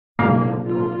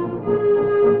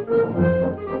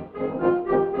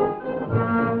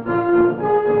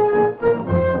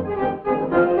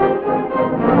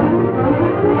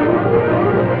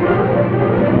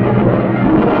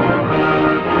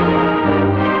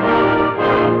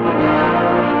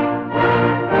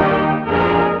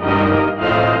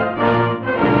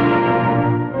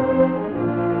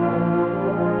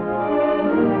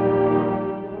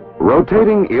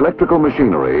Rotating electrical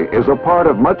machinery is a part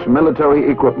of much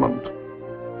military equipment.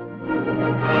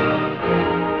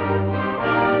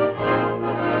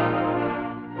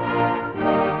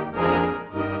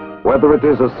 Whether it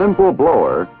is a simple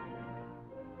blower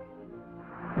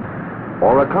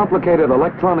or a complicated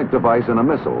electronic device in a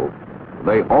missile,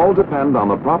 they all depend on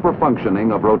the proper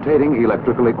functioning of rotating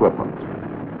electrical equipment.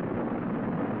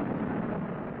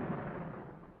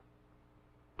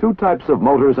 Two types of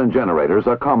motors and generators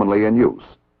are commonly in use: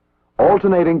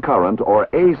 alternating current, or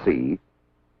AC,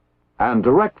 and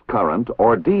direct current,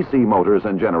 or DC motors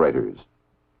and generators.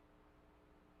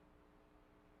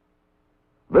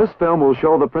 This film will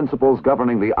show the principles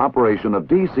governing the operation of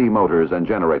DC motors and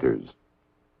generators.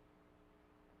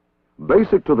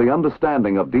 Basic to the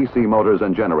understanding of DC motors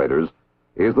and generators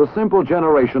is the simple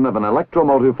generation of an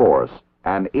electromotive force,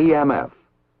 an EMF.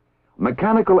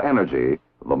 Mechanical energy,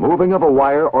 the moving of a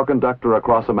wire or conductor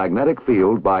across a magnetic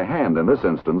field by hand in this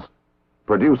instance,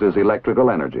 produces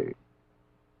electrical energy.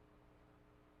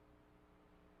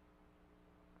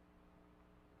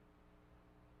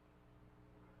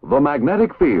 The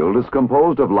magnetic field is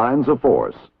composed of lines of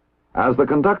force. As the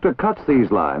conductor cuts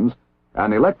these lines,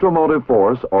 an electromotive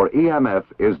force, or EMF,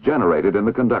 is generated in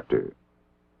the conductor.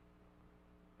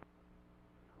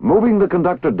 Moving the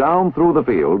conductor down through the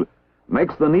field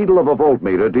makes the needle of a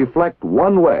voltmeter deflect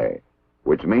one way,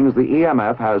 which means the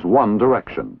EMF has one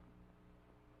direction.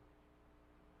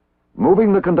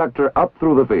 Moving the conductor up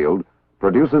through the field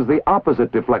produces the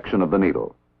opposite deflection of the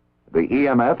needle. The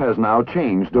EMF has now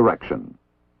changed direction.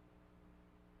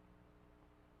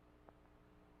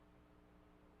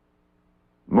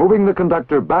 Moving the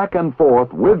conductor back and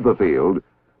forth with the field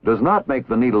does not make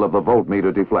the needle of the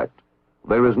voltmeter deflect.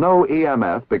 There is no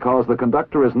EMF because the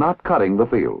conductor is not cutting the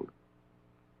field.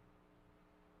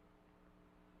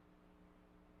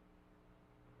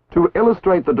 To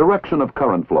illustrate the direction of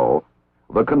current flow,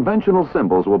 the conventional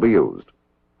symbols will be used.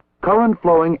 Current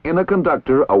flowing in a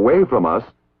conductor away from us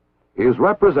is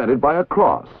represented by a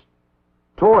cross,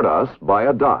 toward us by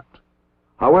a dot.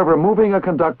 However, moving a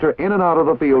conductor in and out of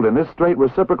the field in this straight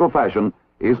reciprocal fashion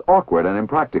is awkward and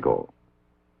impractical.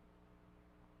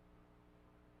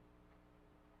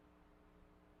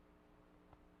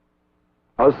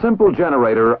 A simple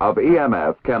generator of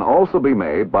EMF can also be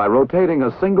made by rotating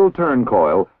a single turn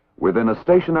coil within a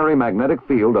stationary magnetic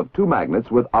field of two magnets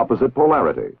with opposite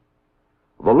polarity.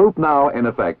 The loop now, in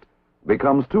effect,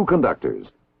 becomes two conductors,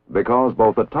 because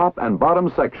both the top and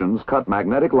bottom sections cut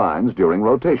magnetic lines during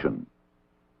rotation.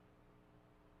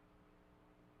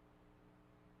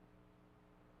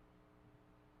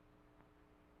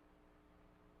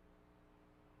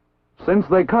 Since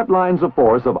they cut lines of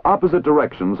force of opposite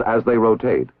directions as they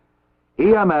rotate,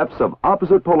 EMFs of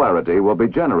opposite polarity will be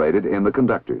generated in the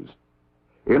conductors.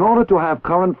 In order to have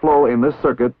current flow in this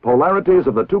circuit, polarities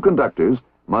of the two conductors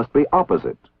must be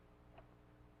opposite.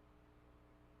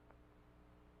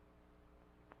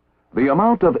 The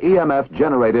amount of EMF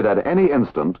generated at any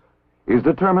instant is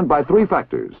determined by three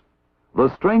factors: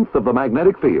 the strength of the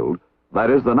magnetic field, that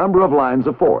is, the number of lines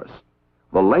of force,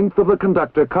 the length of the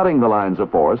conductor cutting the lines of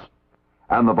force,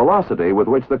 and the velocity with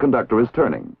which the conductor is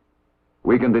turning.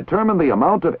 We can determine the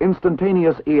amount of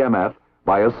instantaneous EMF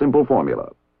by a simple formula.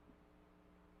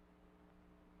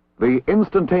 The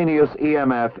instantaneous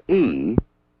EMF E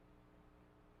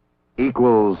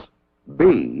equals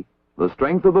B, the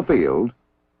strength of the field,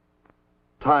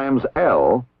 times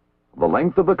L, the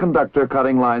length of the conductor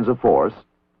cutting lines of force,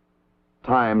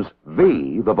 times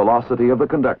V, the velocity of the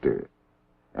conductor.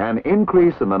 An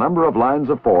increase in the number of lines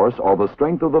of force, or the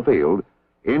strength of the field,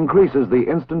 increases the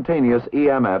instantaneous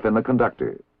EMF in the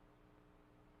conductor.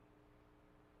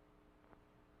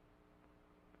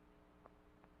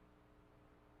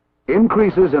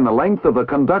 Increases in the length of the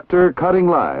conductor cutting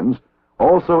lines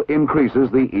also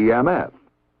increases the EMF.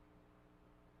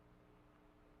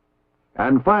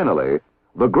 And finally,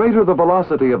 the greater the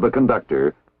velocity of the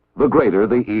conductor, the greater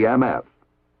the EMF.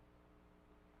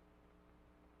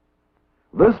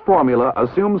 This formula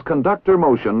assumes conductor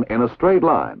motion in a straight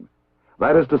line.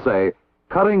 That is to say,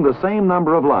 cutting the same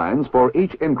number of lines for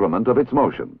each increment of its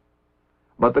motion.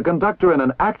 But the conductor in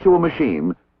an actual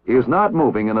machine is not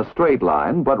moving in a straight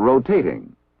line, but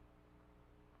rotating.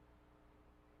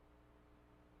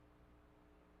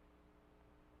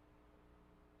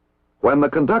 When the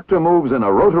conductor moves in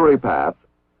a rotary path,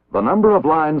 the number of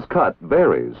lines cut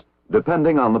varies,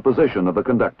 depending on the position of the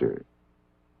conductor.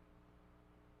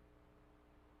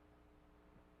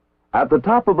 At the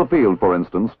top of the field, for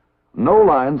instance, no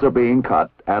lines are being cut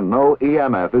and no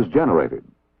EMF is generated.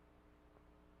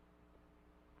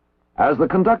 As the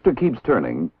conductor keeps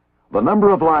turning, the number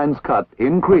of lines cut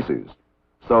increases,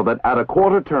 so that at a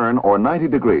quarter turn or 90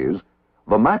 degrees,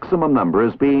 the maximum number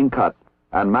is being cut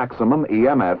and maximum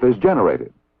EMF is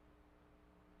generated.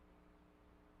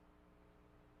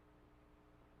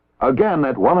 Again,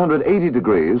 at 180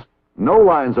 degrees, no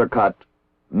lines are cut,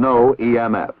 no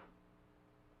EMF.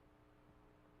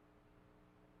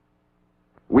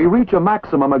 We reach a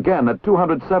maximum again at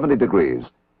 270 degrees,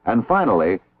 and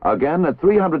finally, again at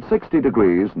 360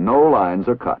 degrees, no lines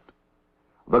are cut.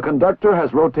 The conductor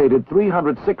has rotated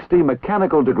 360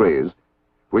 mechanical degrees,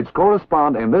 which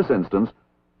correspond in this instance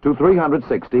to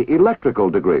 360 electrical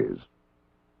degrees.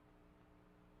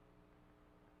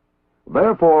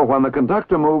 Therefore, when the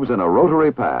conductor moves in a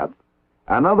rotary path,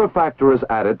 another factor is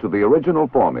added to the original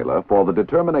formula for the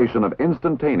determination of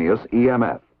instantaneous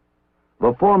EMF.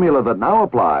 The formula that now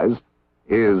applies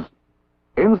is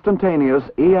instantaneous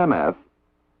EMF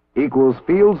equals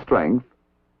field strength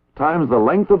times the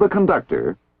length of the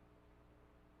conductor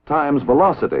times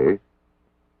velocity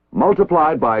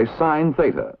multiplied by sine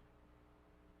theta.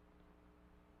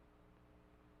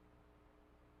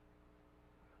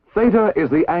 Theta is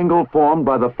the angle formed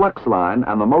by the flux line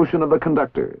and the motion of the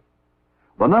conductor.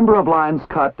 The number of lines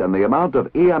cut and the amount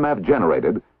of EMF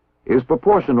generated is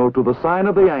proportional to the sine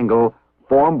of the angle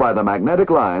formed by the magnetic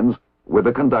lines with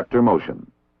the conductor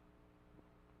motion.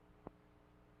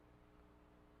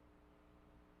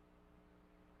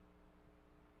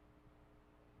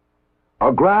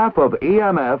 A graph of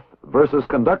EMF versus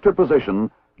conductor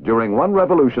position during one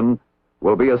revolution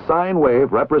will be a sine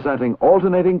wave representing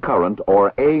alternating current,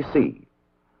 or AC.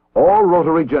 All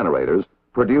rotary generators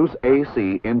produce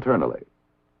AC internally.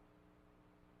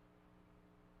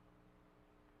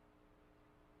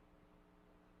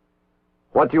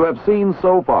 What you have seen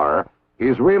so far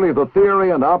is really the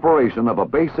theory and operation of a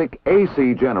basic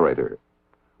AC generator.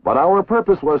 But our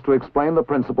purpose was to explain the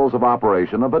principles of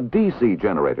operation of a DC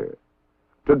generator.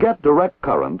 To get direct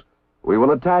current, we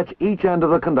will attach each end of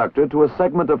the conductor to a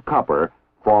segment of copper,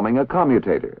 forming a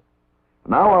commutator.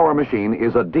 Now our machine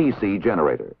is a DC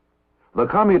generator. The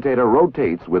commutator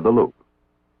rotates with the loop.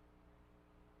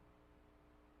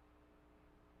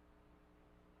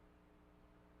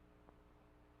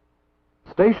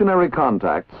 Stationary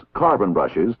contacts, carbon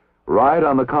brushes, ride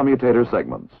on the commutator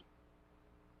segments.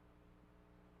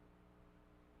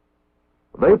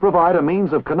 They provide a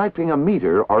means of connecting a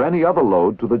meter or any other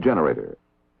load to the generator.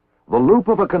 The loop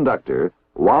of a conductor,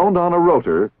 wound on a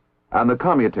rotor, and the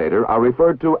commutator are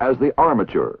referred to as the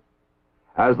armature.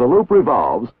 As the loop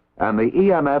revolves and the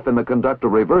EMF in the conductor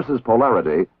reverses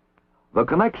polarity, the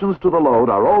connections to the load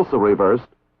are also reversed,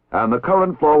 and the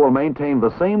current flow will maintain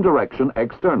the same direction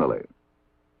externally.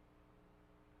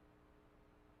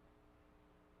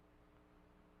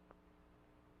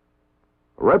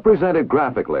 Represented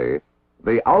graphically,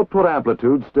 the output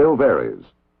amplitude still varies.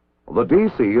 The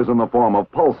DC is in the form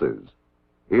of pulses.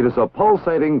 It is a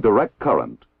pulsating direct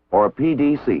current, or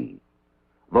PDC.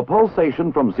 The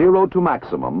pulsation from 0 to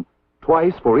maximum,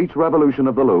 twice for each revolution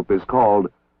of the loop, is called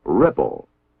ripple.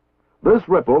 This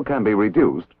ripple can be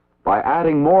reduced by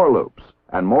adding more loops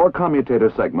and more commutator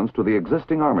segments to the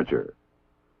existing armature.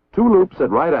 Two loops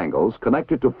at right angles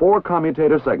connected to four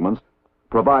commutator segments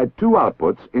provide two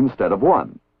outputs instead of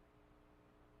one.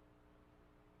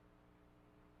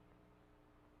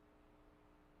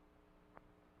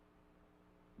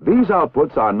 These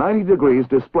outputs are 90 degrees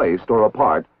displaced or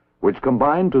apart, which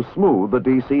combine to smooth the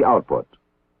DC output.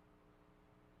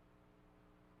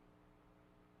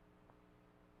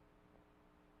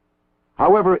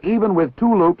 However, even with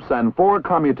two loops and four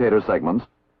commutator segments,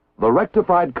 the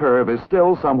rectified curve is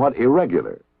still somewhat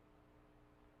irregular.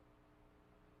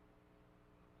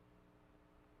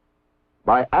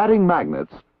 By adding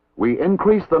magnets, we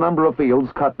increase the number of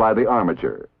fields cut by the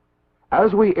armature.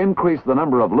 As we increase the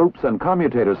number of loops and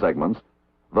commutator segments,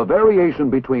 the variation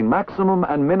between maximum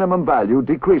and minimum value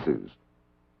decreases.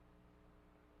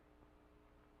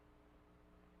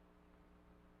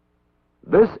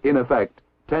 This, in effect,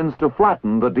 tends to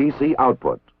flatten the DC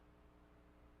output.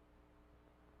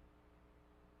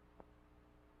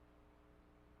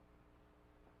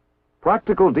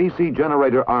 Practical DC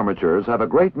generator armatures have a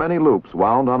great many loops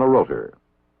wound on a rotor.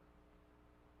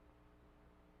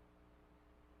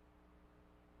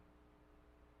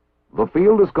 The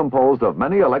field is composed of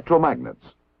many electromagnets.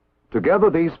 Together,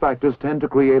 these factors tend to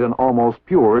create an almost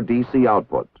pure DC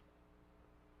output.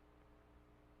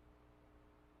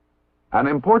 An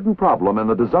important problem in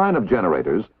the design of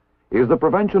generators is the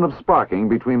prevention of sparking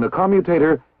between the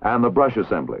commutator and the brush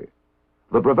assembly.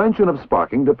 The prevention of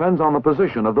sparking depends on the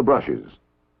position of the brushes.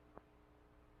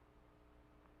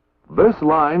 This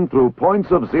line through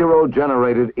points of zero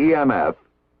generated EMF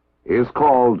is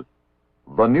called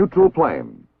the neutral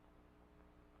plane.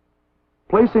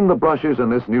 Placing the brushes in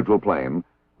this neutral plane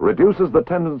reduces the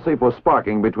tendency for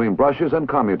sparking between brushes and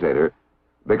commutator,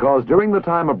 because during the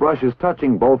time a brush is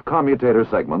touching both commutator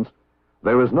segments,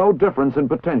 there is no difference in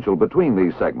potential between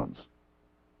these segments.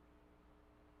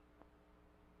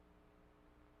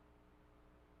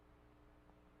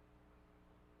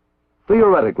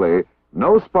 Theoretically,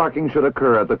 no sparking should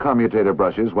occur at the commutator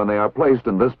brushes when they are placed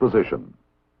in this position.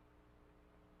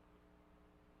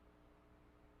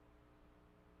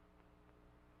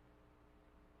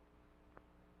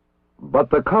 But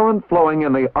the current flowing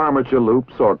in the armature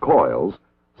loops or coils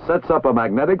sets up a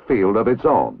magnetic field of its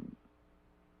own.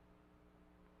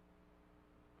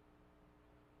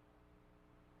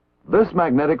 This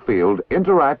magnetic field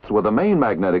interacts with the main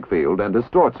magnetic field and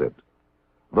distorts it.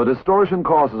 The distortion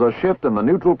causes a shift in the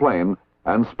neutral plane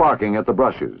and sparking at the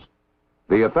brushes.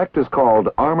 The effect is called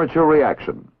armature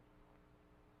reaction.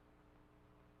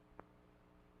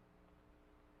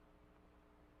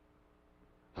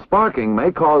 Sparking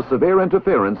may cause severe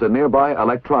interference in nearby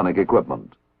electronic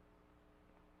equipment.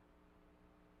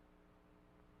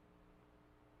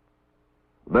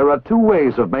 There are two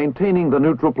ways of maintaining the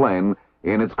neutral plane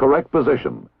in its correct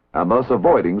position and thus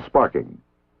avoiding sparking.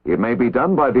 It may be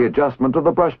done by the adjustment of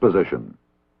the brush position.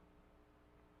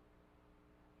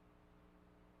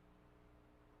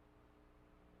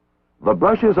 The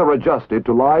brushes are adjusted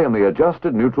to lie in the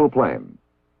adjusted neutral plane.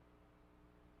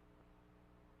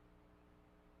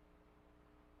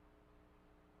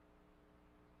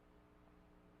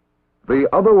 The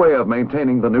other way of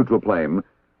maintaining the neutral plane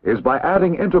is by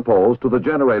adding interpoles to the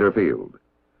generator field.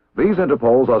 These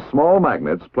interpoles are small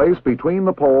magnets placed between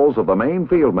the poles of the main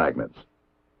field magnets.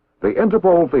 The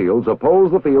interpole fields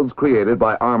oppose the fields created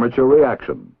by armature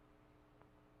reaction.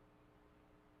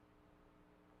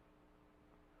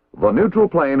 The neutral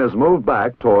plane is moved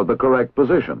back toward the correct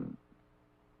position.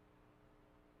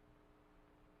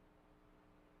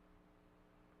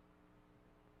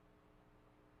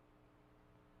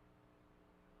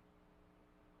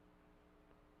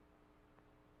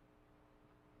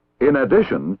 In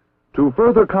addition, to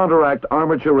further counteract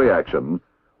armature reaction,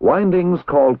 windings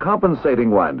called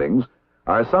compensating windings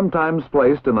are sometimes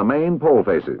placed in the main pole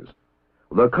faces.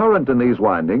 The current in these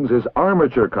windings is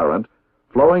armature current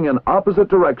flowing in opposite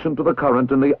direction to the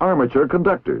current in the armature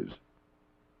conductors.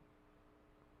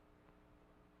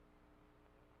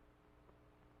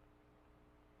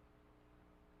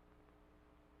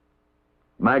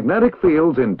 Magnetic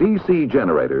fields in DC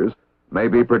generators may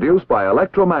be produced by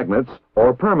electromagnets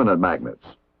or permanent magnets.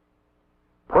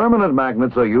 Permanent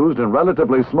magnets are used in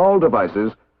relatively small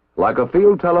devices like a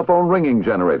field telephone ringing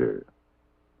generator.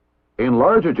 In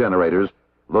larger generators,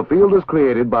 the field is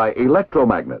created by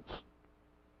electromagnets.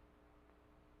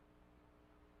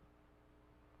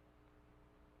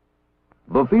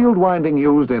 The field winding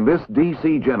used in this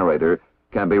DC generator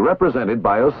can be represented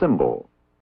by a symbol.